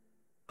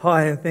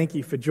Hi, and thank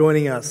you for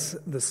joining us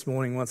this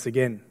morning once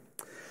again.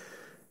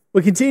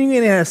 We're continuing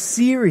in our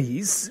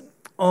series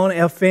on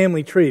our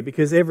family tree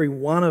because every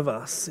one of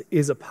us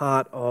is a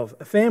part of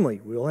a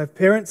family. We all have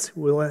parents,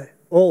 we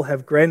all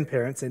have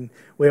grandparents, and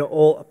we're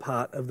all a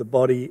part of the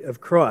body of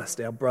Christ,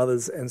 our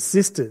brothers and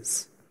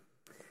sisters.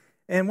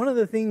 And one of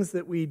the things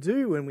that we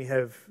do when we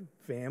have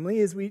family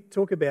is we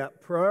talk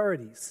about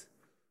priorities,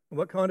 and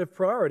what kind of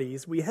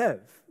priorities we have,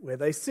 where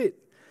they sit.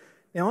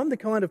 Now, I'm the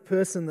kind of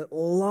person that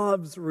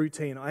loves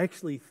routine. I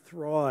actually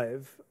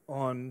thrive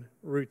on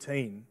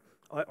routine.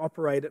 I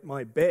operate at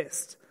my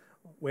best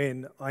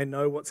when I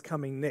know what's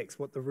coming next,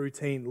 what the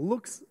routine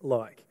looks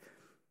like.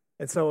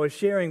 And so I was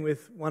sharing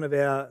with one of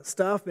our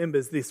staff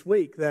members this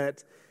week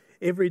that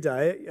every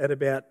day at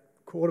about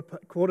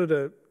quarter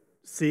to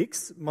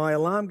 6, my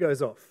alarm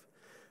goes off.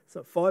 So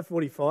at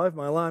 5:45,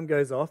 my alarm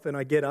goes off and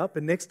I get up,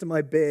 and next to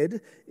my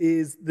bed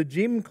is the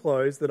gym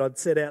clothes that I'd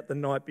set out the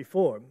night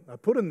before. I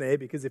put them there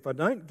because if I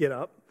don't get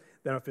up,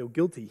 then I feel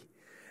guilty.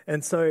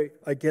 And so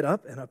I get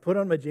up and I put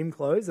on my gym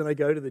clothes and I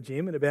go to the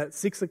gym, and about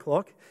 6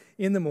 o'clock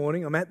in the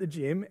morning I'm at the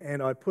gym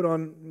and I put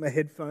on my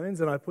headphones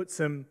and I put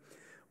some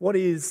what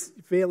is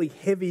fairly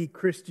heavy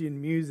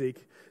Christian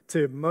music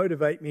to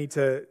motivate me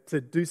to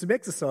do some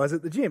exercise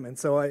at the gym. And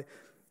so I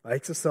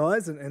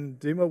exercise and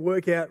do my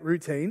workout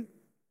routine.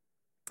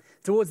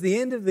 Towards the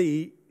end of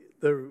the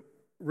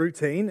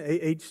routine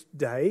each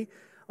day,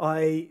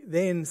 I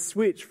then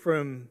switch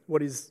from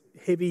what is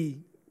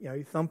heavy,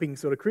 thumping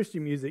sort of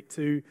Christian music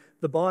to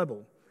the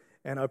Bible,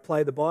 and I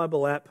play the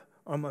Bible app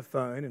on my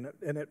phone,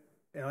 and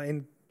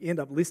I end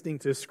up listening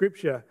to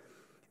Scripture.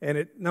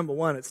 And number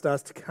one, it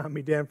starts to calm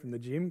me down from the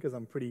gym because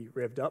I'm pretty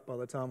revved up by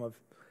the time I've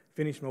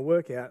finished my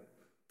workout.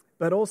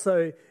 But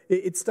also,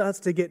 it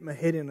starts to get my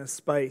head in a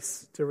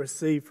space to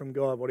receive from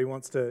God what He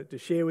wants to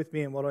share with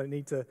me and what I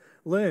need to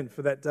learn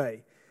for that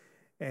day.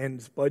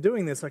 And by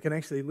doing this, I can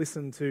actually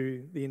listen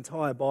to the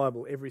entire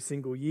Bible every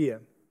single year.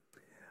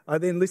 I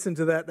then listen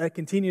to that. That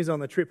continues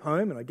on the trip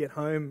home, and I get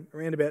home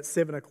around about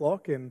 7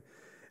 o'clock and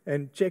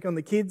check on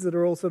the kids that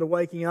are all sort of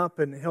waking up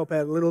and help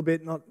out a little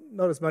bit, not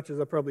as much as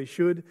I probably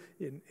should.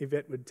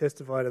 Yvette would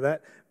testify to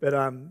that, but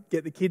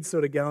get the kids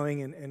sort of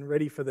going and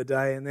ready for the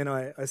day, and then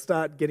I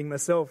start getting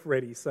myself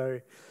ready. So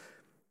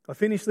I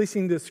finish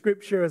listening to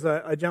Scripture as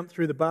I jump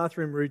through the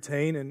bathroom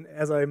routine, and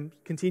as I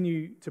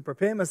continue to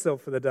prepare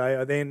myself for the day,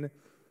 I then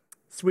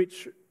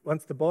switch,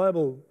 once the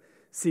Bible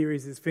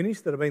series is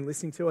finished that I've been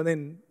listening to, I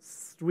then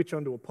switch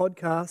onto a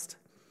podcast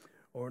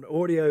or an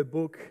audio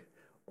book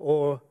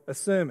or a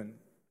sermon,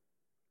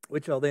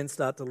 which I'll then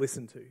start to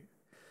listen to.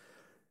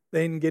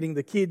 Then getting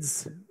the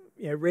kids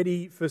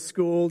ready for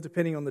school,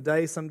 depending on the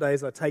day. Some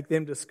days I take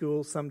them to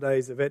school, some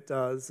days Yvette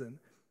does, and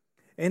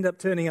end up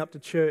turning up to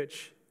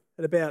church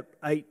at about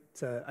 8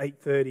 to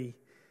 8:30,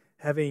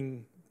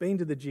 having been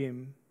to the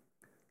gym,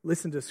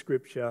 listened to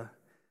Scripture,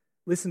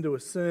 listened to a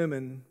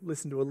sermon,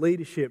 listened to a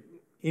leadership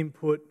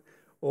input,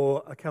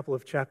 or a couple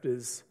of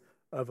chapters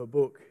of a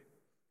book.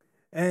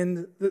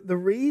 And the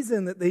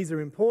reason that these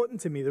are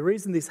important to me, the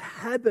reason this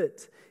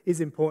habit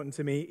is important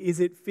to me, is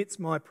it fits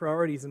my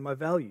priorities and my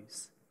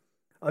values.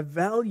 I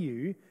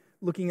value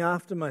looking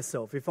after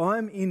myself. If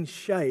I'm in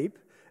shape,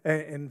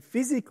 and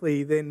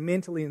physically, then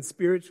mentally and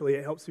spiritually,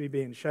 it helps me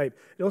be in shape.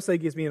 It also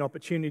gives me an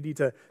opportunity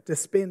to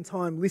spend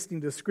time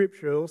listening to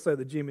Scripture. Also,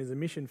 the gym is a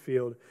mission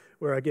field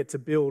where I get to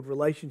build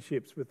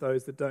relationships with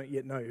those that don't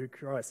yet know who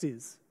Christ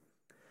is.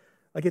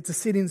 I get to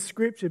sit in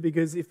Scripture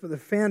because if the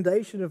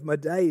foundation of my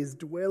day is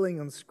dwelling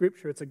on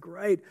Scripture, it's a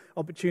great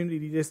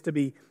opportunity just to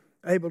be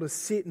able to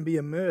sit and be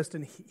immersed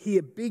and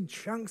hear big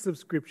chunks of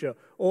Scripture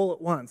all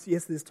at once.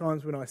 Yes, there's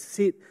times when I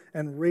sit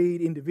and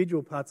read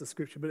individual parts of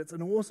Scripture, but it's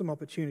an awesome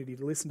opportunity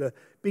to listen to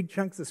big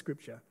chunks of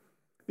Scripture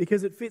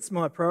because it fits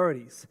my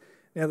priorities.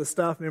 Now, the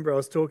staff member I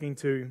was talking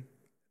to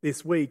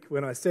this week,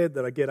 when I said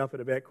that I get up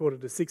at about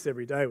 5:45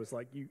 every day, was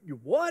like,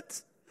 you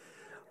what?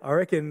 I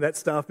reckon that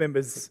staff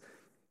member's...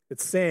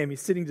 It's Sam,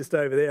 he's sitting just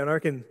over there, and I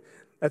reckon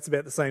that's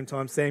about the same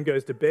time Sam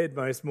goes to bed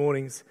most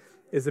mornings,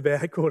 is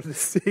about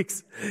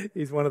 5:45.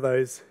 He's one of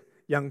those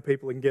young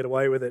people who can get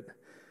away with it.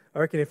 I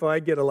reckon if I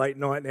get a late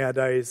night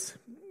nowadays,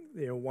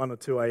 1 or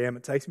 2 a.m.,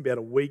 it takes me about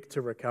a week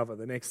to recover.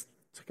 The next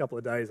couple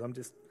of days, I'm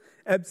just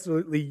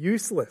absolutely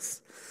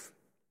useless.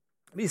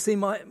 But you see,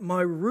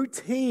 my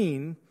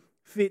routine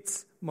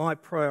fits my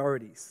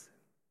priorities.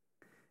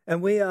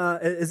 And we are,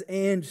 as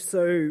Ange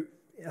so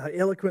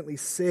eloquently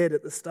said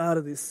at the start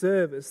of this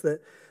service,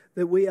 that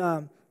we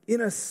are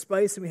in a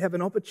space and we have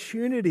an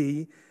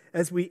opportunity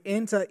as we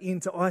enter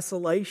into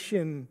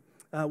isolation.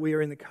 We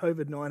are in the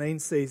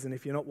COVID-19 season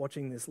if you're not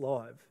watching this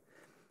live.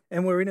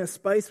 And we're in a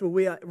space where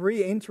we are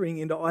re-entering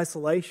into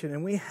isolation,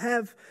 and we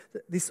have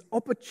this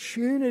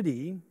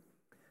opportunity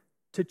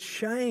to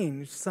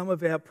change some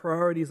of our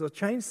priorities or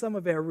change some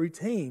of our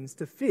routines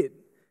to fit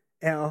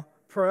our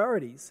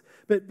priorities.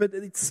 But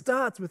it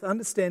starts with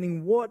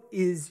understanding what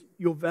is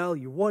your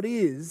value, what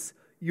is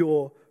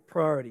your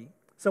priority.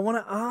 So I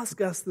want to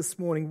ask us this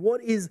morning,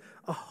 what is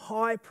a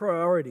high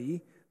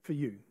priority for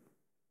you?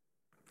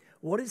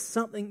 What is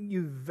something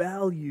you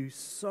value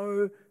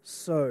so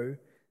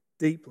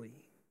deeply?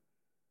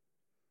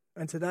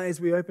 And today, as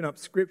we open up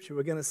Scripture,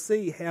 we're going to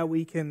see how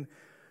we can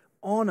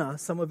honour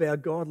some of our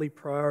godly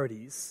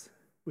priorities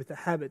with the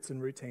habits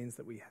and routines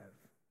that we have.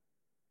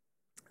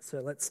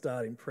 So let's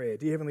start in prayer.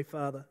 Dear Heavenly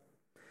Father,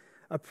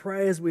 I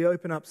pray as we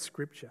open up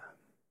Scripture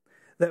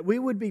that we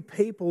would be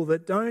people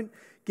that don't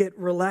get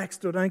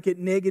relaxed or don't get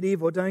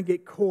negative or don't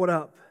get caught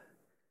up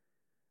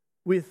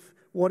with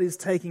what is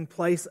taking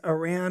place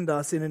around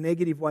us in a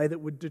negative way that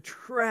would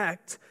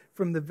detract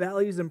from the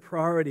values and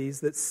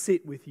priorities that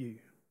sit with you.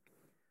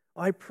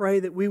 I pray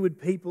that we would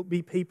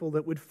be people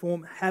that would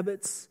form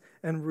habits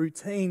and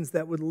routines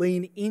that would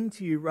lean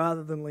into you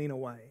rather than lean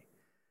away.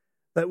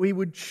 That we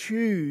would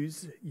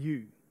choose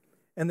you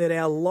and that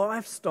our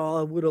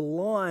lifestyle would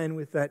align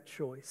with that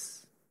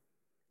choice.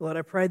 Lord,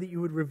 I pray that you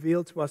would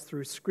reveal to us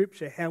through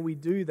Scripture how we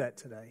do that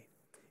today.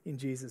 In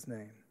Jesus'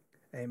 name,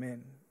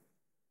 amen.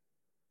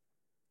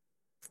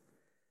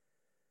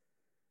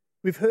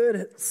 We've heard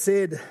it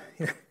said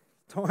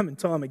time and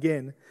time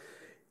again,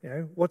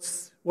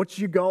 what's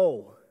your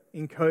goal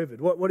in COVID?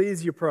 What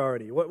is your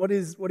priority? What do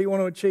you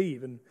want to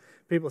achieve? And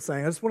people are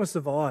saying, I just want to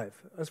survive.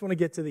 I just want to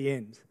get to the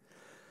end.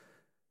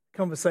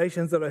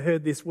 Conversations that I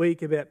heard this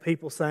week about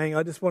people saying,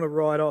 I just want to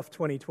write off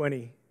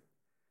 2020.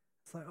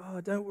 It's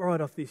like, don't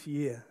write off this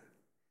year.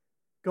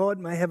 God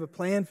may have a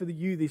plan for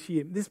you this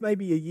year. This may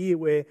be a year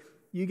where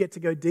you get to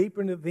go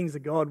deeper into the things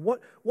of God.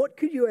 What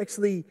could you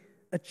actually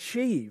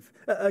achieve?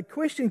 A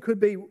question could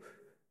be,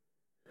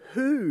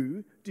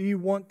 who do you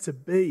want to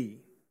be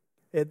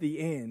at the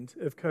end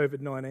of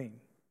COVID-19?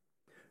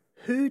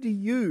 Who do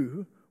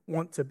you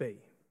want to be?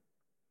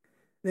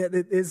 Now,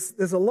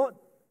 there's a lot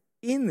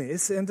in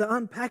this, and to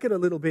unpack it a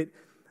little bit,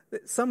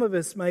 some of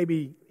us may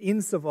be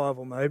in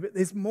survival mode, but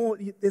there's more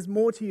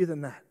to you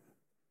than that.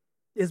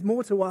 There's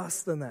more to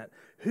us than that.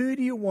 Who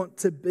do you want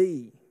to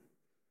be?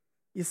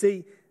 You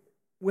see,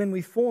 when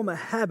we form a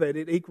habit,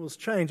 it equals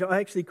change.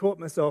 I actually caught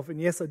myself, and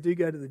yes, I do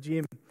go to the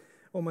gym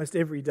almost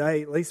every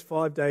day, at least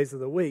 5 days of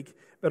the week,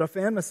 but I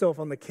found myself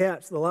on the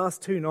couch the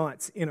last 2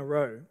 nights in a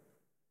row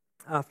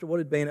after what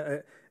had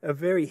been a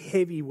very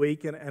heavy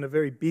week and a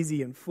very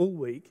busy and full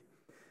week.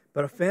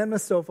 But I found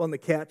myself on the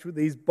couch with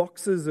these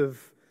boxes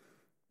of,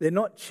 they're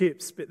not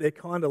chips, but they're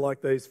kind of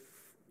like those,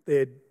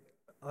 they're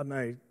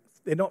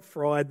not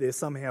fried, they're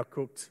somehow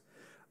cooked.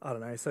 I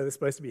don't know, so they're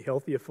supposed to be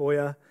healthier for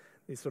you,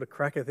 these sort of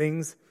cracker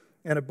things.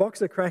 And a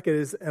box of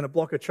crackers and a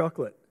block of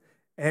chocolate.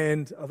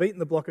 And I've eaten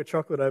the block of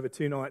chocolate over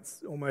 2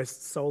 nights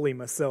almost solely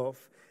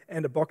myself,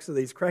 and a box of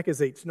these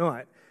crackers each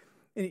night.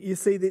 And you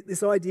see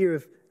this idea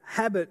of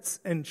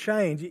habits and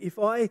change. If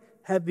I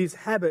have this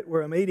habit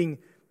where I'm eating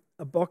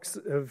a box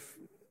of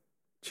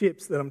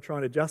chips that I'm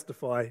trying to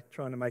justify,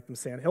 trying to make them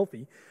sound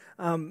healthy,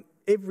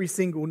 every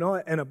single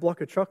night, and a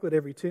block of chocolate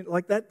every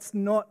 2, that's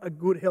not a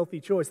good healthy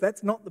choice.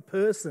 That's not the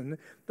person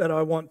that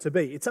I want to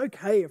be. It's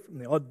okay from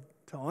the odd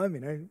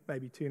time,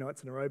 maybe 2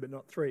 nights in a row, but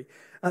not 3.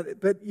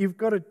 But you've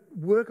got to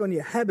work on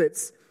your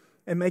habits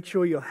and make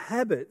sure your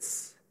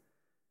habits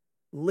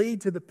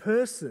lead to the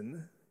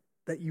person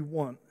that you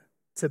want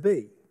to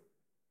be.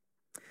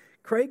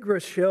 Craig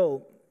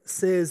Groeschel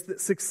says that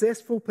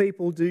successful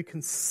people do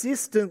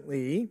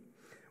consistently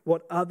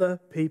what other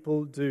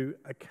people do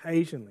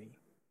occasionally.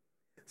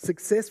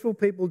 Successful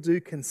people do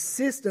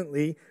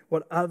consistently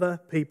what other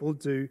people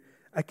do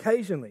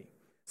occasionally.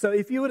 So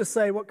if you were to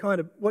say what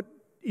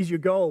is your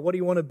goal, what do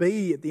you want to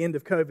be at the end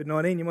of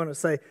COVID-19, you want to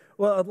say,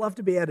 well, I'd love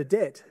to be out of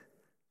debt.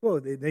 Well,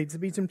 there needs to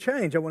be some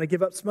change. I want to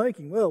give up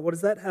smoking. Well, what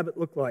does that habit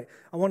look like?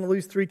 I want to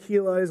lose 3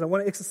 kilos. I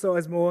want to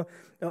exercise more.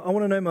 I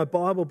want to know my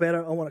Bible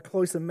better. I want a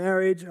closer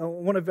marriage. I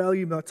want to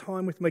value my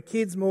time with my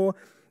kids more.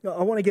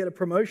 I want to get a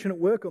promotion at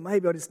work, or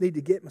maybe I just need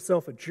to get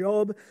myself a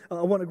job.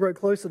 I want to grow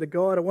closer to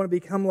God. I want to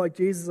become like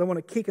Jesus. I want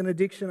to kick an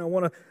addiction. I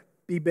want to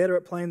be better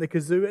at playing the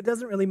kazoo. It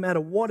doesn't really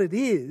matter what it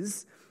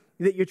is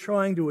that you're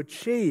trying to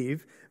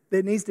achieve.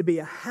 There needs to be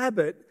a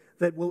habit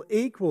that will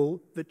equal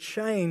the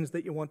change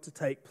that you want to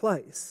take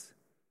place.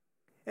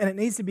 And it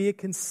needs to be a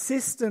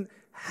consistent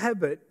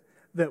habit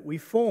that we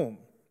form.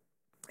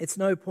 It's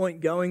no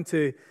point going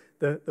to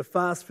the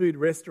fast food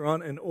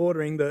restaurant and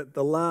ordering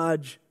the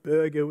large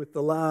burger with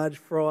the large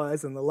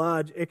fries and the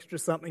large extra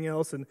something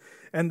else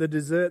and the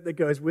dessert that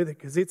goes with it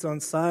because it's on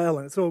sale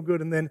and it's all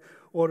good, and then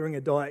ordering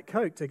a Diet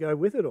Coke to go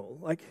with it all.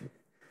 Like,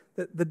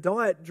 the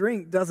diet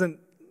drink doesn't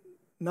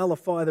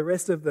nullify the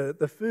rest of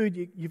the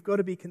food. You've got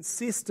to be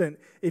consistent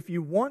if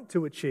you want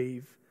to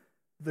achieve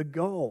the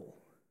goal.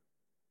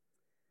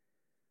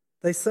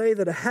 They say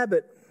that a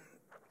habit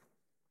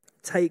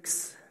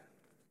takes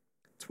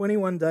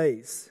 21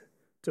 days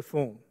to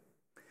form.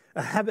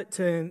 A habit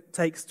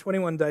takes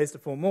 21 days to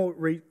form. More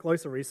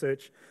closer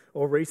research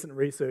or recent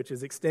research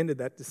has extended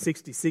that to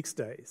 66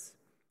 days.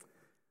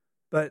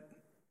 But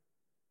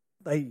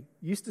they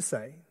used to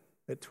say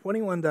that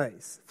 21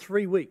 days,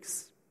 3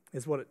 weeks,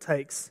 is what it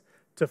takes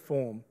to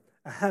form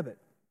a habit.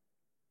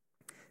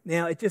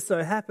 Now, it just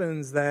so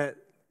happens that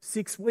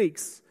 6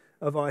 weeks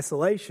of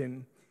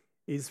isolation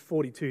is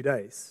 42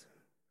 days.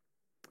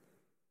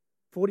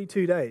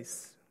 42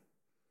 days,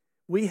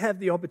 we have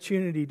the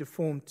opportunity to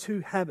form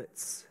two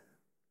habits,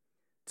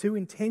 two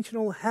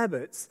intentional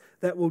habits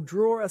that will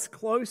draw us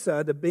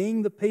closer to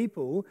being the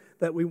people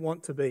that we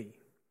want to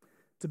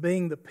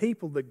being the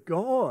people that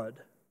God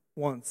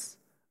wants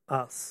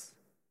us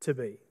to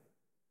be.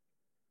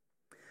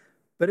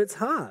 But it's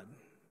hard,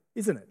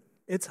 isn't it?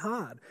 It's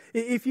hard.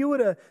 If you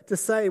were to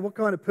say, what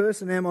kind of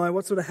person am I?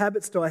 What sort of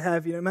habits do I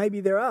have? Maybe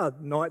there are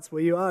nights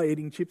where you are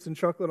eating chips and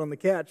chocolate on the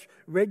couch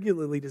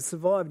regularly to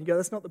survive. And you go,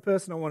 that's not the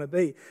person I want to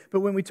be. But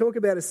when we talk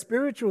about a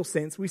spiritual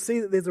sense, we see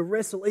that there's a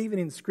wrestle even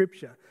in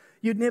Scripture.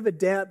 You'd never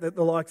doubt that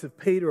the likes of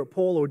Peter or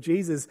Paul or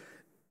Jesus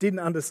didn't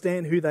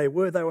understand who they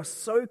were. They were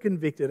so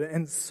convicted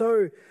and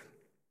so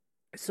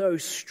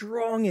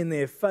strong in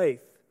their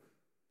faith.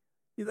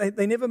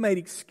 They never made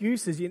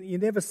excuses. You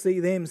never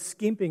see them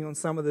skimping on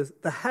some of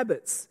the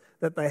habits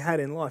that they had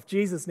in life.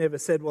 Jesus never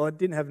said, well, I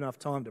didn't have enough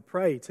time to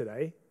pray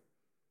today.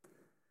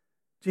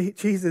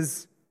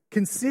 Jesus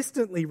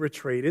consistently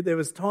retreated. There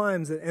was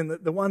times, and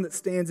the one that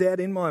stands out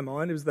in my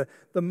mind was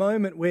the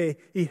moment where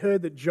he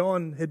heard that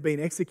John had been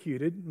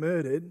executed,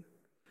 murdered.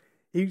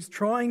 He was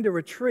trying to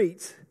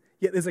retreat,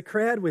 yet there's a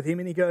crowd with him,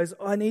 and he goes,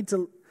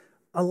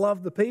 I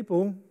love the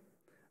people,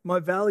 my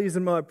values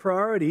and my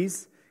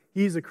priorities.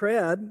 Here's a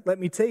crowd, let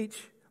me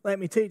teach.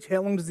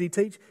 How long does he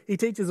teach? He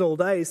teaches all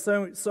day,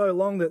 so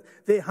long that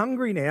they're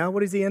hungry now.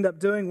 What does he end up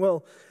doing?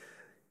 Well,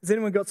 has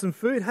anyone got some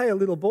food? Hey, a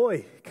little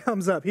boy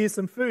comes up, here's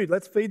some food,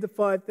 let's feed the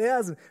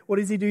 5,000. What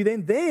does he do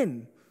then?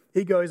 Then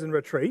he goes and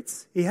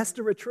retreats. He has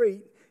to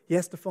retreat. He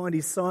has to find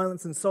his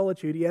silence and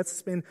solitude. He has to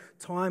spend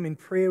time in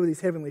prayer with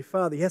his Heavenly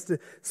Father. He has to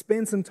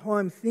spend some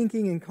time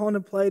thinking and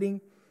contemplating.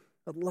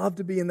 I'd love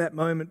to be in that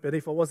moment, but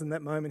if I wasn't in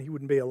that moment, he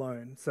wouldn't be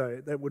alone,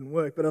 so that wouldn't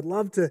work. But I'd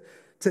love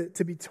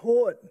to be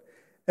taught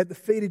at the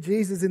feet of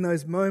Jesus in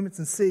those moments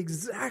and see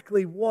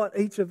exactly what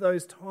each of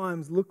those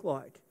times look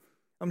like.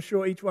 I'm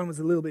sure each one was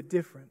a little bit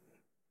different.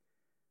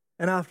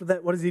 And after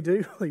that, what does he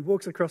do? He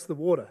walks across the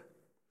water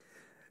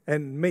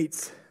and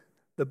meets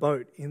the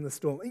boat in the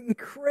storm.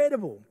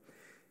 Incredible.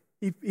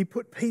 He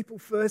put people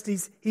first.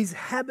 His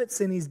habits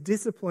and his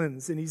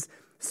disciplines and his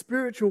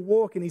spiritual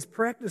walk and his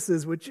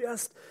practices were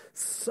just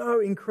so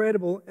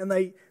incredible, and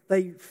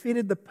they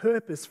fitted the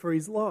purpose for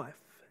his life.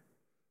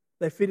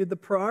 They fitted the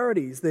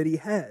priorities that he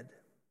had.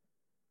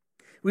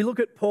 We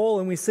look at Paul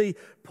and we see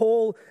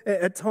Paul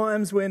at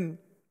times when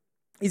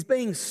he's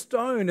being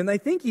stoned and they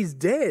think he's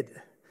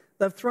dead.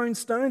 They've thrown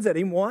stones at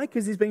him. Why?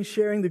 Because he's been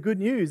sharing the good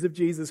news of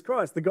Jesus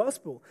Christ, the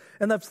gospel.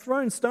 And they've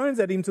thrown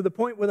stones at him to the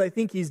point where they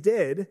think he's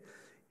dead.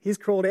 He's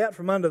crawled out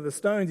from under the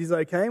stones. He's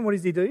okay. And what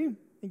does he do?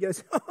 He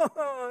goes,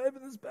 oh,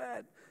 everything's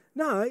bad.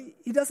 No,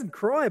 he doesn't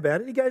cry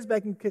about it. He goes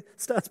back and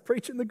starts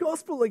preaching the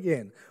gospel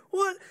again.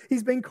 What?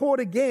 He's been caught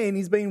again.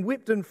 He's been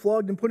whipped and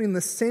flogged and put in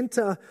the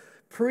center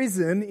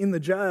prison in the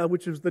jail,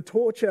 which is the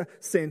torture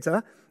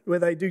center, where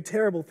they do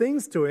terrible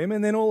things to him.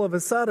 And then all of a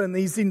sudden,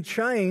 he's in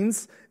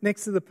chains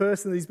next to the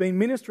person that he's been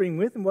ministering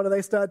with. And what do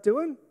they start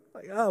doing?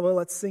 Like, oh, well,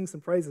 let's sing some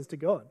praises to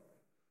God.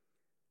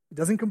 He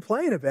doesn't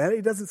complain about it.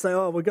 He doesn't say,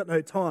 oh, we've got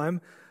no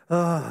time.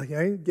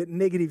 Get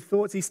negative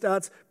thoughts. He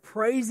starts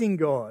praising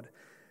God.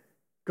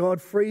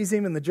 God frees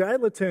him and the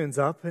jailer turns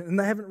up and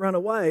they haven't run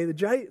away.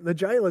 The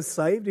jailer's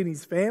saved in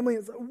his family.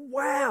 It's like,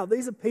 wow,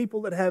 these are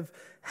people that have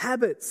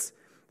habits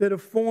that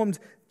have formed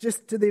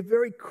just to their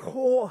very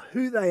core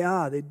who they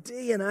are. Their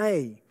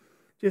DNA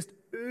just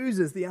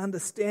oozes the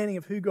understanding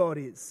of who God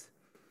is.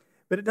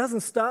 But it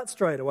doesn't start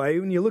straight away.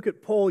 When you look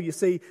at Paul, you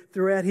see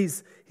throughout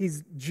his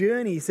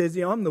journey, he says,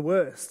 I'm the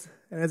worst.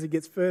 And as he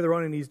gets further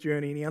on in his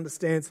journey and he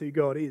understands who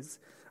God is,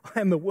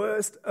 I am the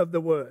worst of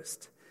the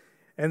worst.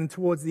 And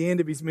towards the end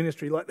of his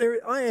ministry,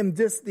 I am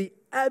just the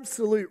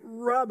absolute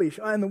rubbish.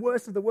 I am the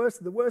worst of the worst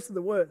of the worst of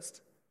the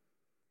worst.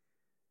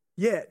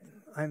 Yet,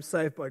 I am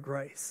saved by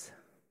grace.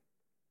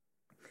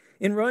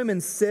 In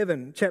Romans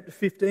 7, chapter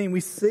 15, we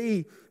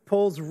see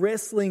Paul's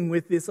wrestling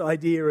with this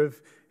idea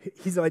of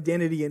his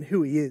identity and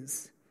who he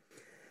is.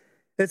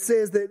 It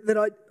says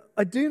that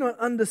I do not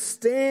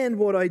understand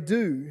what I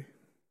do,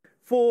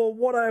 for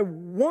what I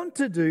want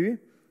to do,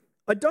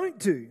 I don't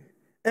do.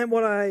 And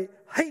what I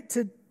hate,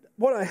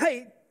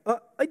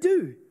 I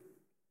do.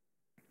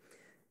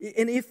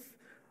 And if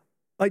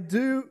I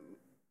do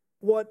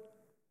what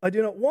I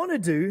do not want to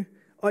do,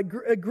 I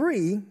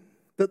agree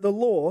that the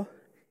law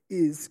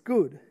is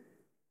good.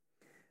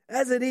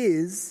 As it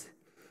is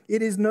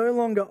no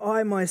longer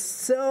I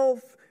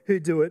myself who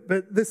do it,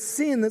 but the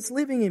sin that's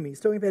living in me. He's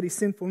talking about his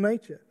sinful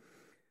nature.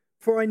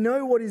 For I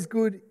know what is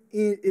good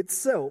in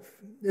itself.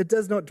 It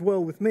does not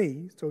dwell with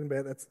me. He's talking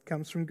about that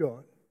comes from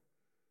God.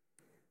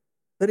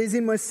 That is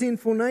in my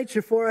sinful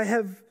nature, for I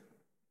have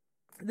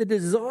the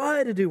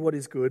desire to do what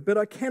is good, but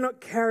I cannot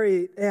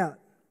carry it out.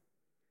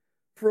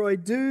 For I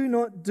do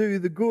not do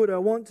the good I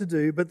want to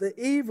do, but the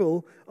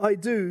evil I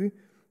do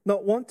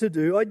not want to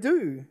do, I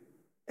do.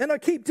 And I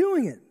keep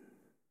doing it.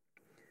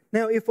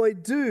 Now, if I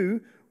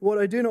do what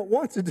I do not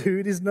want to do,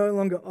 it is no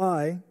longer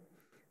I,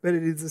 but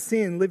it is the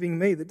sin living in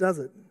me that does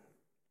it.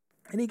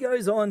 And he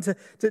goes on to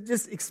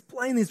just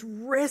explain this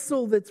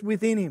wrestle that's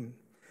within him.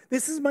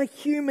 This is my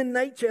human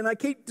nature, and I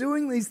keep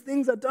doing these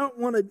things I don't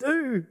want to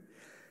do,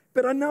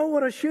 but I know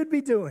what I should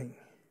be doing.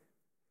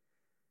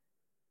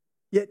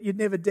 Yet you'd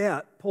never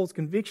doubt Paul's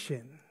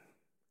conviction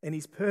and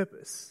his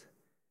purpose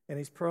and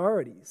his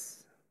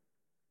priorities.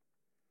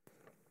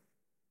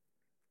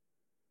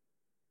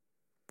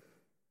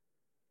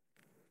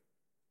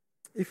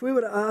 If we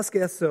were to ask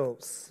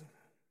ourselves,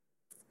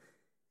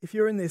 if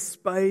you're in this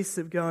space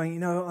of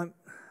going,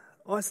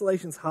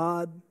 isolation's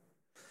hard,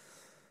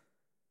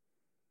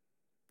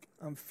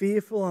 I'm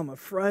fearful, I'm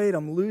afraid,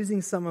 I'm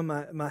losing some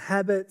of my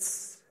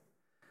habits,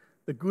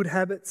 the good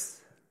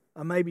habits,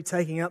 I may be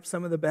taking up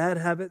some of the bad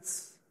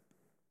habits,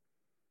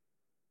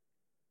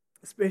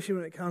 especially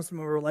when it comes to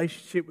my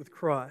relationship with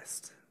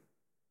Christ,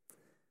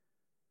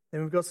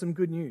 then we've got some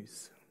good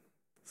news.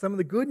 Some of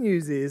the good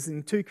news is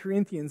in 2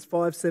 Corinthians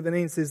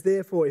 5:17 says,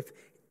 therefore, if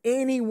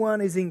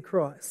anyone is in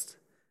Christ,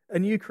 a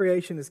new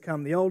creation has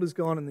come. The old is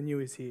gone and the new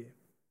is here.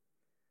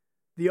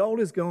 The old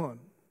is gone.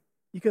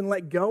 You can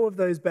let go of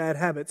those bad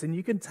habits and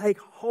you can take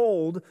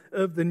hold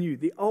of the new.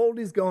 The old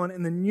is gone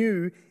and the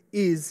new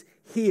is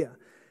here.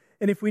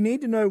 And if we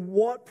need to know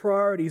what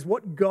priorities,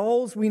 what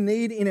goals we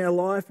need in our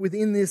life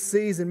within this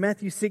season,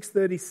 Matthew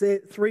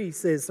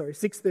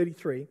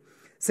 6:33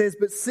 says,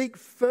 but seek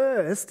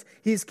first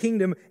his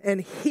kingdom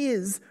and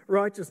his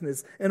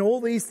righteousness, and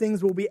all these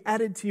things will be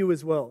added to you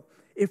as well.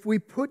 If we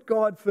put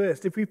God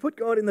first, if we put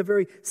God in the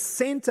very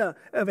center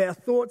of our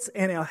thoughts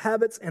and our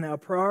habits and our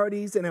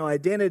priorities and our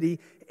identity,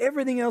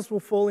 everything else will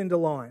fall into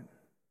line.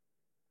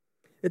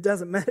 It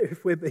doesn't matter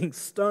if we're being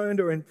stoned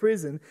or in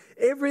prison,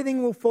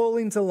 everything will fall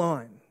into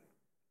line.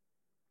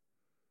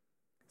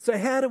 So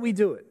how do we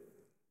do it?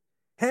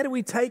 How do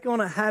we take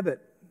on a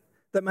habit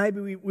that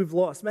maybe we've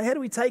lost? How do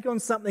we take on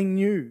something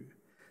new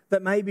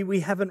that maybe we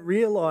haven't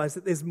realized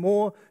that there's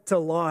more to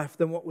life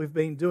than what we've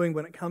been doing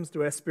when it comes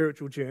to our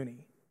spiritual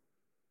journey?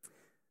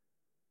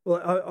 Well,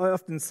 I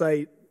often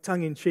say,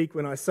 tongue-in-cheek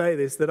when I say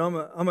this, that I'm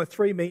a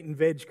 3 meat and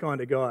veg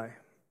kind of guy.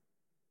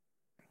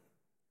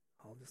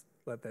 I'll just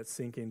let that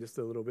sink in just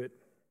a little bit.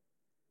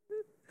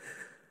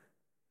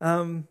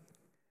 And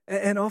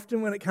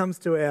often when it comes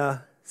to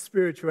our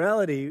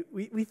spirituality,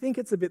 we think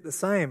it's a bit the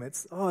same.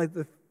 It's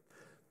the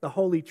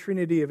holy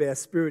trinity of our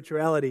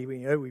spirituality.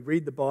 We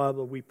read the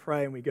Bible, we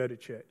pray, and we go to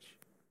church.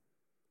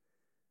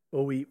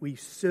 Or we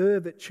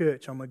serve at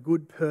church. I'm a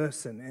good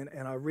person,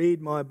 and I read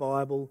my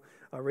Bible,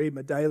 I read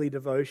my daily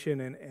devotion,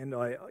 and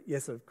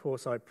of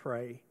course I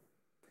pray.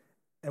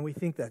 And we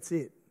think that's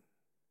it.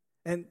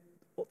 And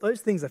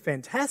those things are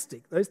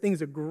fantastic. Those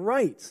things are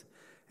great.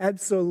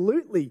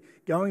 Absolutely,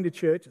 going to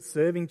church and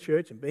serving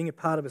church and being a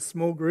part of a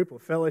small group or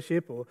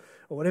fellowship or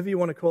whatever you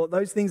want to call it,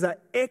 those things are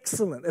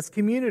excellent. That's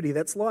community,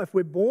 that's life.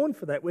 We're born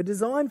for that. We're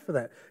designed for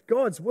that.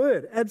 God's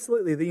word,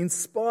 absolutely, the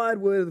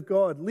inspired word of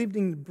God, lived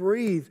and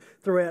breathed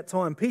throughout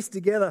time, pieced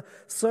together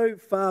so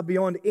far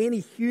beyond any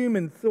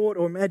human thought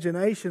or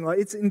imagination.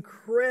 It's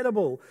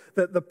incredible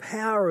that the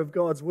power of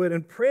God's word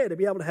and prayer to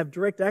be able to have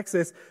direct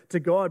access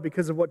to God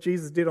because of what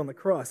Jesus did on the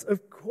cross.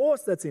 Of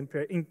course, that's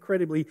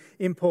incredibly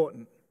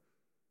important.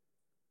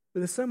 But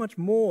there's so much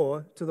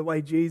more to the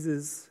way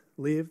Jesus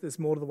lived. There's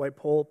more to the way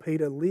Paul,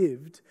 Peter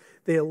lived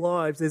their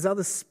lives. There's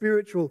other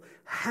spiritual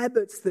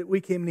habits that we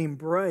can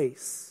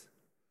embrace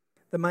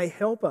that may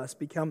help us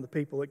become the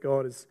people that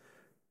God is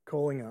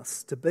calling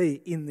us to be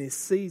in this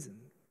season.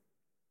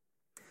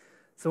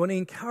 So I want to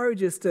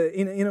encourage us to,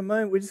 in a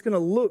moment, we're just going to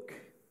look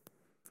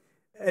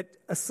at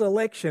a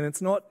selection.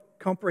 It's not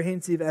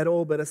comprehensive at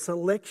all, but a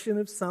selection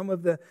of some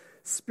of the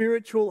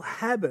spiritual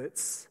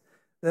habits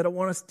that I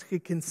want us to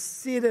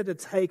consider to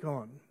take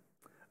on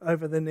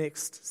over the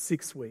next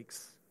 6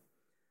 weeks.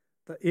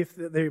 If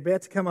they're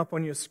about to come up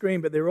on your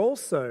screen, but they're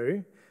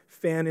also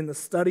found in the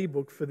study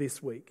book for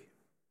this week.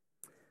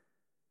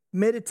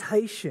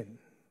 Meditation.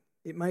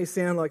 It may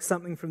sound like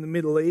something from the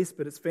Middle East,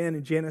 but it's found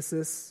in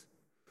Genesis.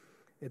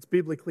 It's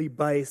biblically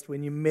based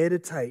when you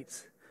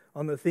meditate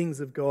on the things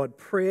of God.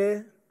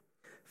 Prayer,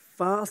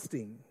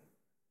 fasting.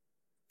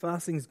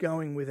 Fasting's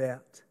going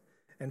without.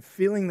 And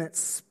filling that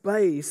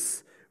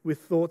space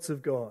with thoughts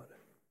of God.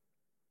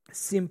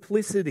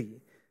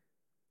 Simplicity,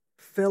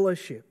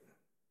 fellowship,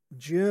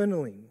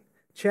 journaling,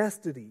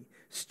 chastity,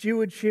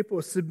 stewardship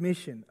or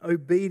submission,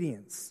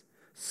 obedience,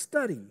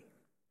 study,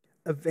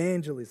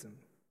 evangelism,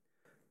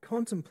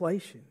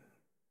 contemplation,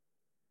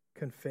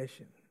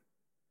 confession,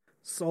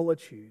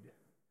 solitude,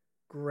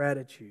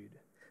 gratitude,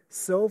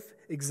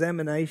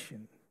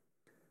 self-examination,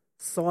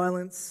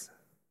 silence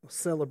or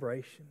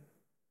celebration.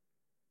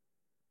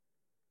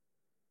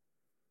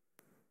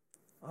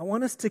 I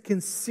want us to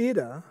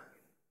consider,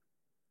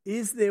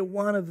 is there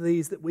one of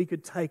these that we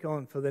could take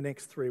on for the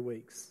next 3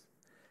 weeks?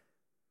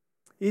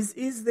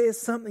 Is there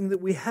something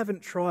that we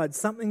haven't tried,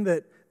 something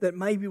that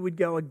maybe would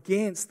go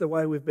against the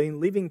way we've been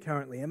living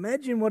currently?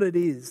 Imagine what it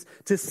is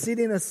to sit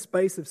in a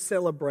space of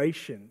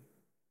celebration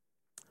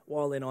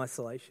while in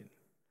isolation.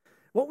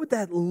 What would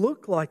that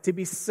look like to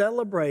be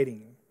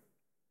celebrating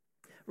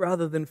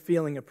rather than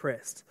feeling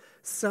oppressed?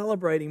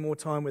 celebrating more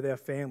time with our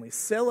family,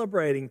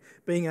 celebrating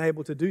being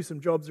able to do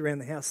some jobs around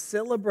the house,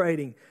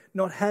 celebrating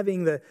not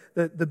having the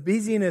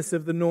busyness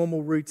of the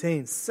normal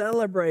routine,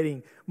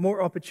 celebrating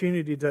more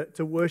opportunity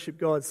to worship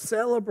God,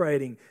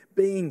 celebrating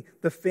being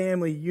the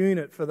family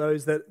unit for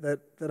those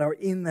that are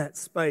in that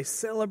space,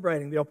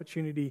 celebrating the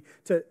opportunity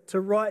to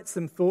write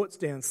some thoughts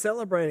down,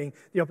 celebrating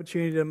the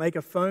opportunity to make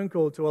a phone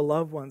call to a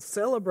loved one,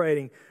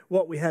 celebrating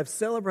what we have,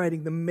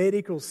 celebrating the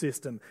medical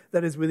system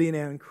that is within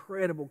our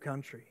incredible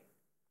country.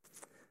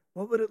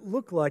 What would it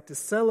look like to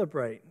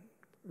celebrate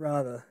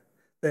rather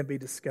than be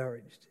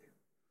discouraged?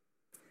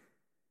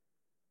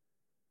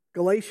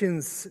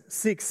 Galatians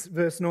 6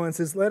 verse 9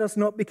 says, "Let us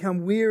not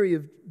become weary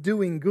of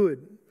doing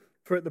good,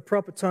 for at the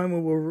proper time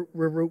we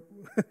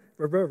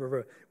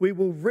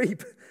will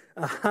reap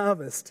a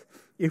harvest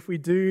if we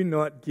do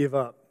not give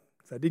up."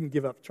 So I didn't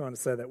give up trying to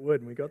say that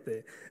word when we got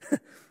there.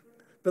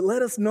 But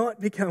let us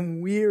not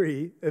become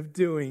weary of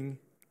doing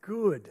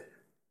good.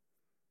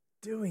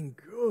 Doing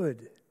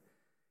good.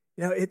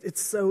 You know,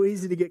 it's so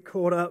easy to get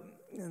caught up,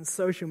 and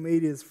social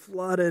media is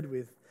flooded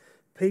with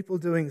people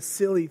doing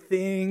silly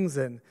things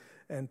and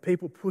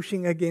people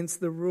pushing against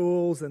the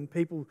rules and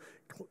people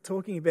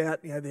talking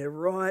about, you know, their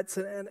rights.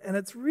 And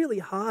it's really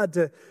hard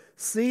to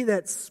see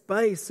that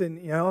space.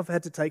 And, you know, I've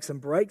had to take some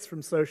breaks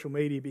from social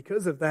media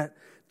because of that,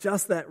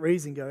 just that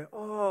reason. Go,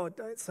 oh,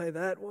 don't say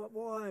that.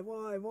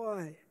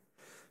 Why?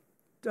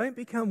 Don't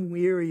become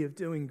weary of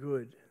doing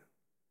good.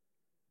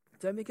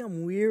 Don't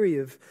become weary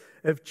of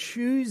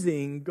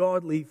choosing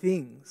godly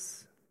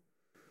things.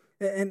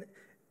 And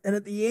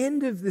at the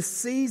end of the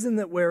season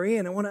that we're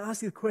in, I want to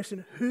ask you the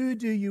question, who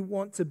do you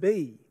want to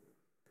be?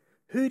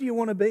 Who do you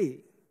want to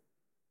be?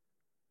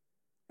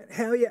 And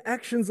how are your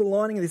actions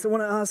aligning with this? I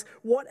want to ask,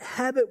 what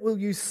habit will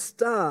you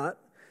start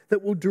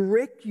that will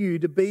direct you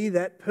to be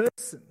that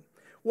person?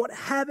 What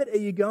habit are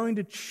you going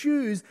to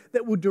choose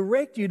that will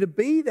direct you to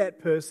be that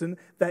person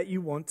that you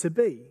want to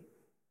be?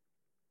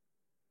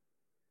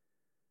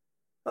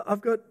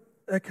 I've got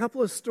a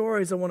couple of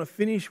stories I want to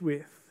finish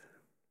with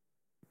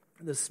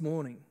this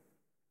morning.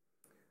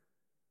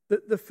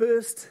 The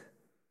first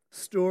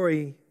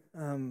story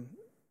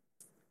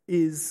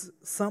is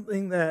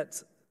something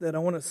that I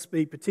want to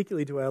speak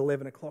particularly to our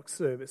 11 o'clock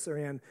service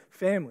around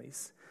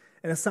families.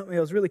 And it's something I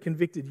was really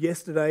convicted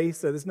yesterday,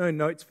 so there's no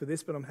notes for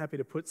this, but I'm happy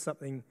to put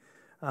something,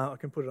 I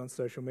can put it on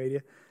social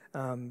media,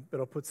 but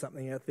I'll put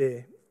something out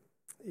there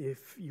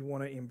if you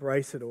want to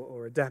embrace it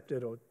or adapt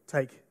it or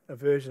take a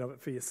version of it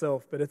for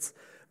yourself. But it's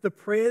the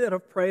prayer that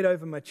I've prayed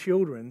over my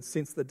children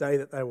since the day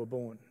that they were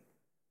born.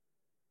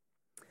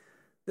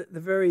 The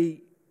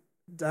very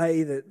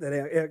day that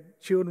our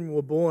children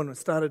were born, I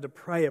started to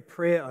pray a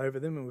prayer over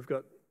them, and we've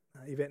got,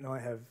 Yvette and I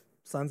have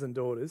sons and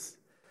daughters.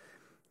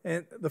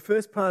 And the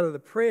first part of the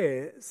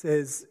prayer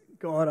says,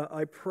 God,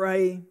 I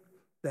pray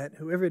that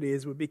whoever it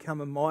is would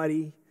become a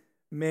mighty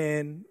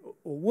man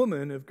or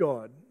woman of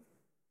God.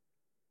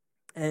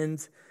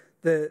 And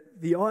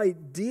the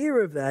idea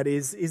of that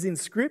is in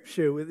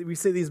Scripture. We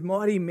see these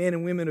mighty men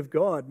and women of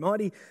God,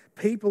 mighty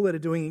people that are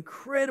doing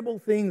incredible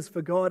things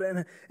for God.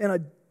 And I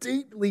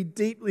deeply,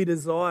 deeply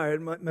desire,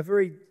 in my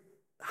very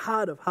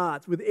heart of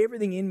hearts, with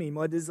everything in me,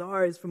 my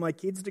desire is for my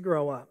kids to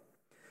grow up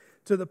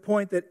to the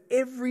point that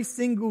every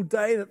single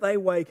day that they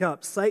wake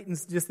up,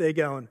 Satan's just there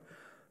going,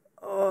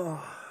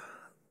 oh,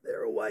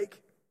 they're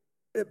awake.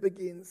 It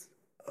begins.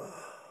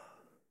 Oh,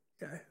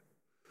 okay.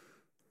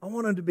 I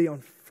want them to be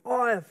on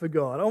fire for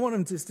God. I want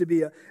them just to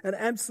be an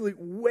absolute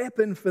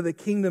weapon for the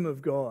kingdom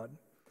of God.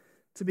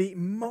 To be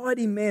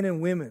mighty men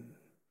and women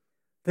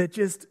that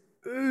just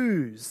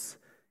ooze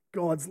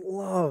God's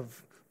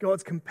love,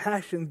 God's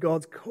compassion,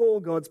 God's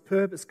call, God's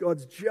purpose,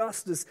 God's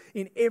justice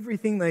in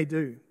everything they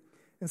do.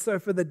 And so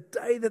for the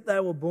day that they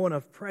were born,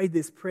 I've prayed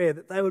this prayer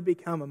that they would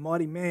become a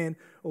mighty man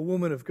or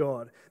woman of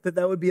God, that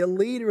they would be a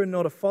leader and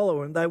not a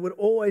follower, and they would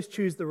always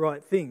choose the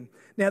right thing.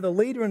 Now, the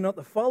leader and not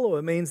the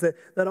follower means that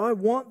I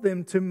want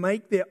them to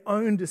make their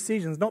own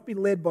decisions, not be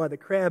led by the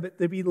crowd, but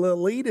to be the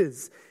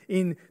leaders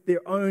in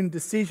their own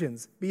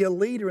decisions. Be a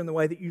leader in the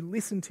way that you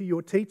listen to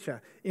your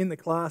teacher in the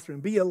classroom.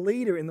 Be a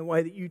leader in the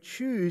way that you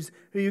choose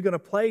who you're going to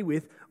play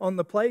with on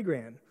the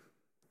playground.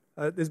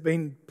 There's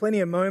been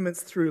plenty of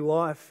moments through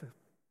life.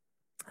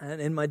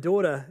 And my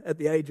daughter, at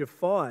the age of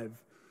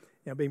 5,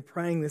 I've been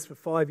praying this for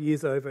 5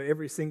 years over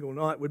every single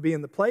night, would be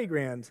in the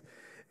playground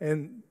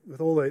and with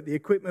all the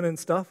equipment and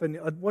stuff, and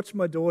I'd watch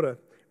my daughter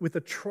with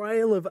a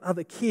trail of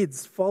other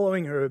kids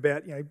following her,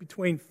 about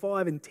between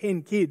 5 and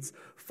 10 kids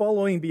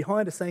following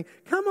behind her, saying,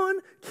 come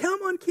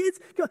on kids,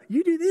 go,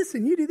 you do this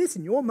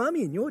and you're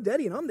mummy and you're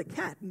daddy and I'm the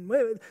cat,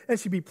 and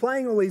she'd be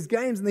playing all these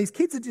games, and these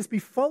kids would just be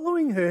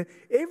following her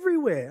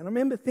everywhere. And I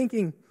remember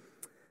thinking,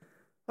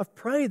 I've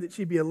prayed that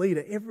she'd be a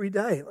leader every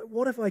day. Like,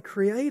 what have I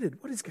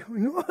created? What is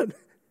going on?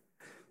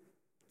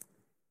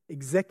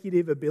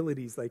 Executive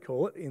abilities, they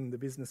call it in the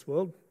business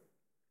world.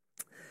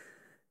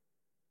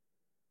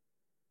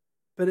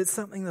 But it's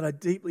something that I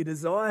deeply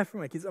desire for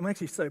my kids. I'm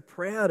actually so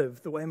proud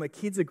of the way my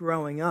kids are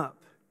growing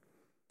up.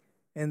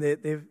 And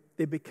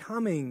they're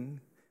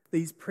becoming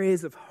these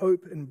prayers of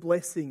hope and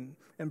blessing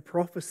and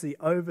prophecy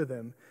over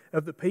them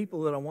of the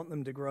people that I want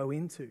them to grow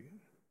into.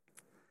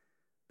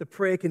 The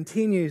prayer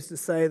continues to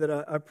say that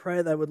I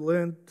pray they would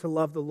learn to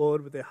love the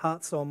Lord with their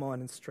heart, soul,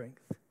 mind, and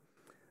strength.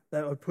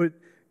 They would put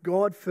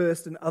God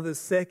first and others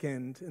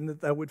second, and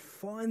that they would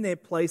find their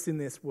place in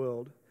this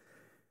world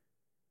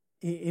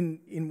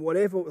in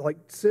whatever, like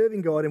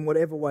serving God in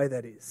whatever way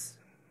that is.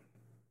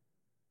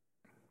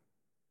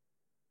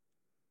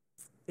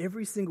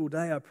 Every single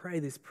day I pray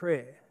this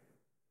prayer.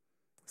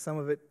 Some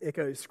of it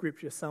echoes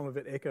scripture, some of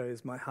it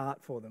echoes my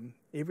heart for them.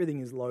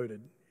 Everything is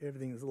loaded.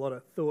 There's a lot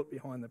of thought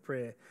behind the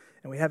prayer.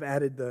 And we have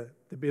added the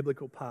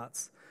biblical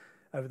parts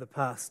over the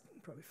past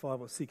probably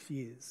 5 or 6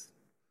 years.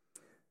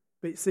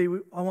 But see,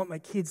 I want my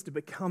kids to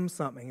become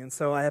something, and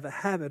so I have a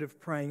habit of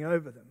praying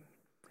over them.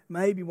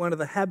 Maybe one of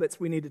the habits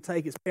we need to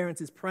take as parents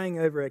is praying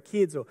over our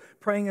kids, or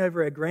praying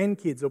over our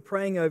grandkids, or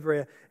praying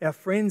over our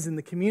friends in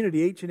the community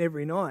each and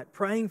every night,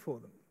 praying for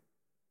them.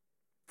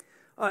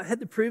 I had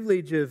the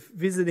privilege of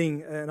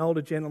visiting an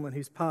older gentleman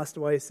who's passed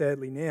away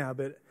sadly now,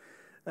 but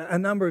a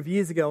number of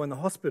years ago in the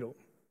hospital.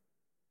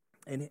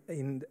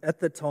 And at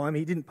the time,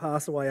 he didn't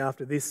pass away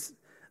after this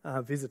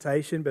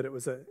visitation, but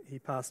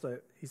he's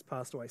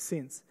passed away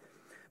since.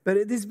 But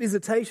at this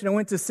visitation, I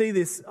went to see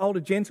this older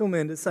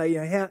gentleman to say,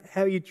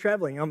 how are you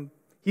travelling?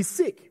 He's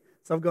sick,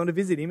 so I've gone to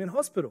visit him in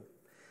hospital.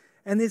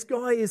 And this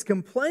guy is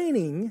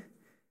complaining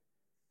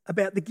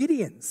about the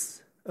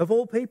Gideons, of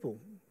all people.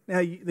 Now,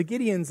 the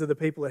Gideons are the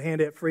people that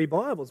hand out free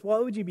Bibles. Why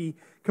would you be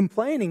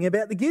complaining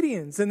about the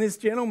Gideons? And this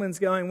gentleman's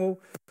going, well,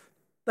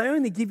 they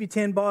only give you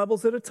 10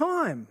 Bibles at a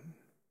time.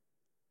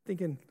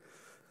 Thinking,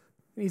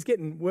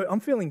 I'm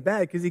feeling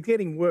bad because he's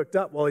getting worked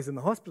up while he's in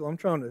the hospital. I'm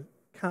trying to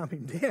calm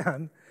him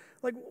down.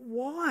 Like,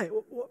 why?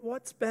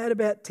 What's bad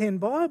about 10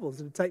 Bibles?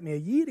 It would take me a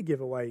year to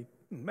give away,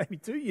 maybe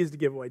 2 years to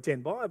give away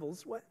 10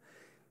 Bibles. What?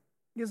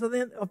 Because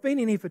I've been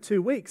in here for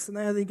 2 weeks and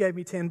they only gave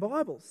me 10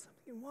 Bibles.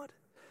 I'm thinking, what?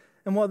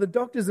 And while the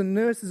doctors and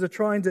nurses are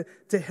trying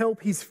to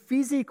help his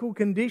physical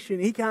condition,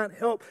 he can't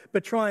help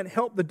but try and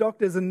help the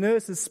doctors and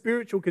nurses'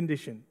 spiritual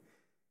condition.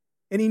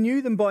 And he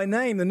knew them by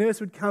name. The nurse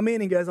would come in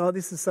and goes, oh,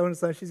 this is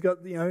so-and-so. She's got,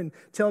 and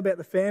tell about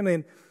the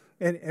family.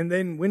 And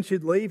then when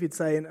she'd leave, he'd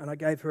say, and I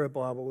gave her a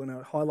Bible and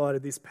I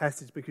highlighted this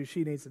passage because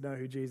she needs to know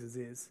who Jesus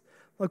is.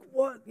 Like,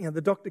 what?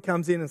 The doctor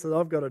comes in and says,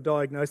 I've got a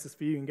diagnosis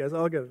for you. And goes,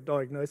 I've got a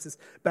diagnosis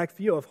back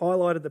for you. I've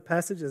highlighted the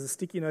passage. There's a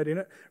sticky note in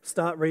it.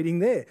 Start reading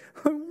there.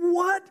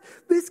 What?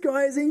 This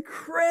guy is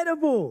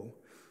incredible.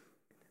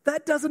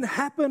 That doesn't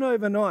happen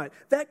overnight.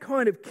 That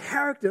kind of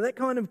character, that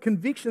kind of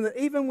conviction that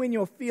even when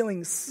you're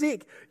feeling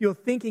sick, you're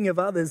thinking of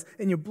others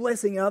and you're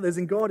blessing others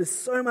and God is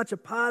so much a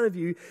part of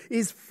you,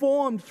 is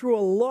formed through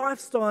a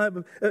lifetime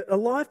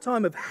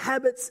of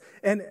habits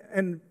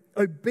and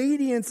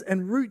obedience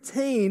and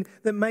routine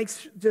that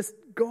makes just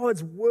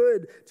God's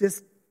word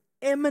just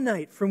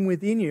emanate from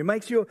within you. It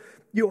makes your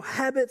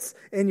habits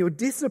and your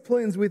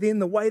disciplines within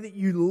the way that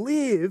you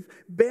live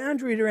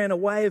boundaried around a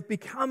way of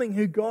becoming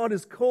who God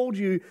has called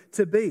you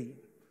to be.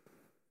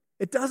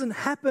 It doesn't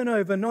happen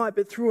overnight,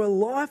 but through a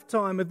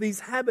lifetime of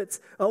these habits,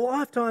 a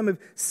lifetime of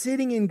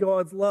sitting in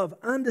God's love,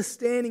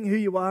 understanding who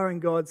you are in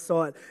God's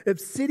sight,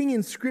 of sitting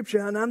in Scripture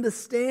and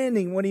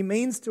understanding what He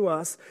means to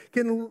us,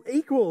 can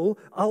equal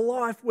a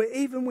life where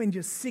even when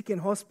you're sick in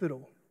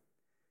hospital,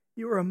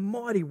 you're a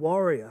mighty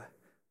warrior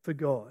for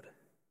God.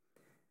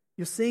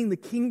 You're seeing the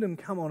kingdom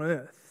come on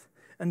earth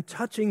and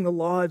touching the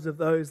lives of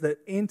those that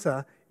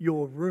enter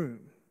your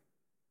room.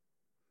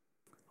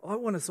 I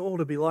want us all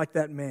to be like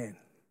that man.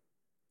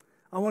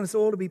 I want us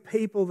all to be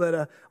people that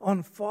are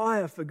on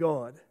fire for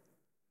God.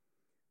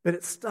 But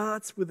it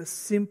starts with a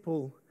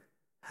simple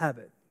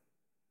habit,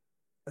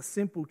 a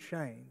simple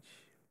change.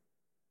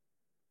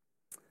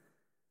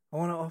 I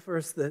want to offer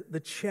us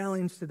the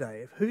challenge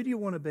today of who do you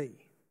want to be?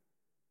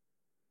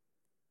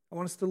 I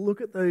want us to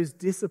look at those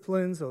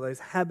disciplines or those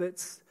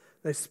habits,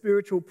 those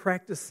spiritual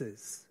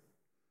practices,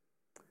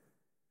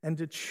 and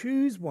to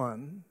choose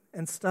one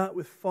and start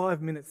with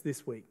 5 minutes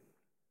this week.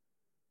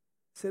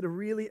 Set a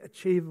really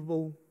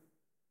achievable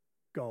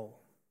goal.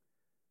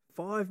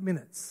 5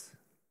 minutes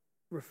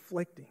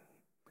reflecting.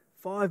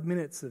 5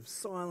 minutes of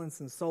silence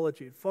and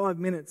solitude. 5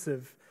 minutes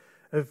of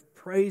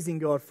praising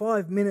God.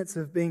 5 minutes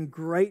of being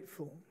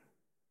grateful.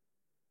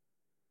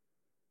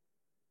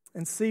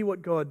 And see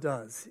what God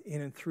does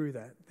in and through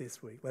that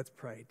this week. Let's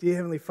pray. Dear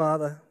Heavenly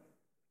Father,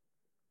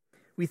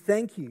 we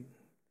thank you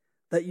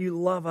that you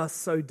love us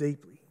so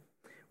deeply.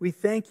 We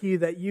thank you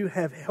that you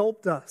have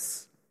helped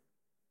us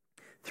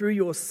through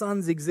your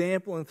Son's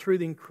example and through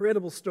the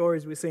incredible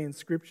stories we see in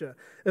Scripture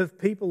of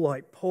people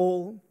like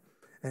Paul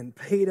and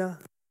Peter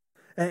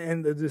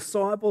and the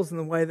disciples and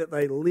the way that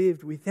they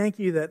lived. We thank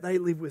you that they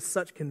lived with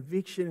such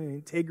conviction and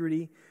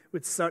integrity,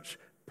 with such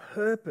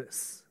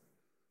purpose,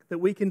 that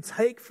we can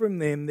take from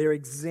them their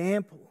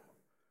example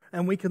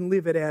and we can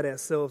live it out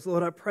ourselves.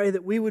 Lord, I pray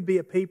that we would be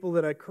a people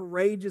that are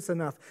courageous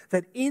enough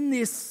that in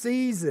this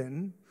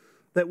season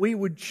that we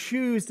would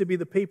choose to be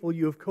the people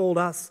you have called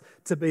us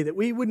to be, that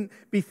we wouldn't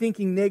be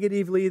thinking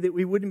negatively, that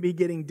we wouldn't be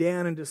getting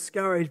down and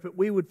discouraged, but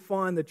we would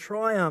find the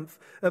triumph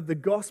of the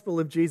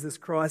gospel of Jesus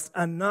Christ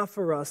enough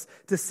for us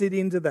to sit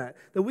into that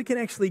we can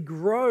actually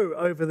grow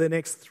over the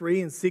next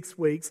 3 and 6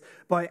 weeks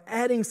by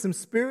adding some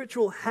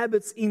spiritual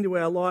habits into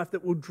our life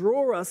that will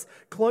draw us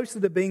closer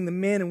to being the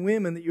men and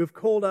women that you have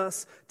called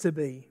us to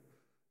be.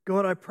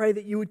 God, I pray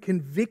that you would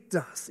convict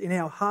us in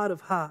our heart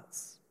of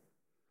hearts.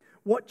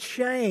 What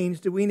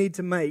change do we need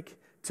to make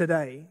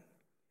today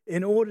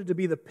in order to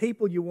be the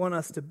people you want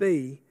us to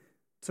be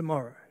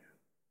tomorrow?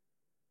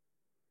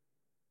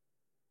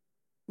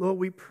 Lord,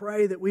 we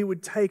pray that we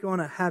would take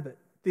on a habit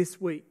this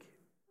week,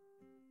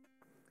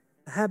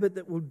 a habit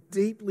that will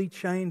deeply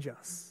change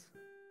us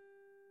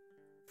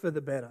for the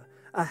better,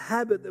 a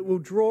habit that will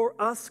draw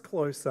us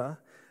closer,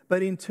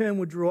 but in turn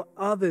will draw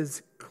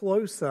others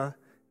closer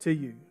to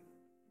you.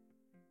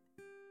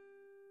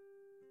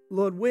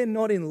 Lord, we're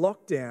not in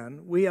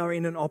lockdown, we are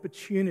in an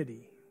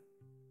opportunity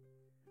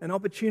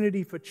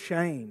for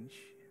change,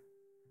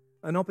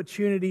 an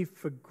opportunity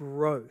for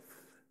growth,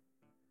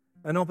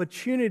 an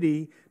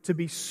opportunity to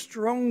be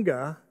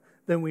stronger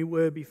than we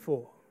were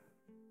before.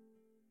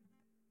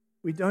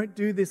 We don't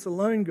do this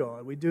alone,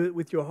 God. We do it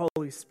with your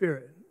Holy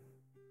Spirit.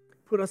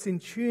 Put us in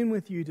tune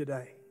with you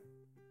today.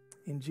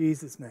 In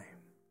Jesus' name.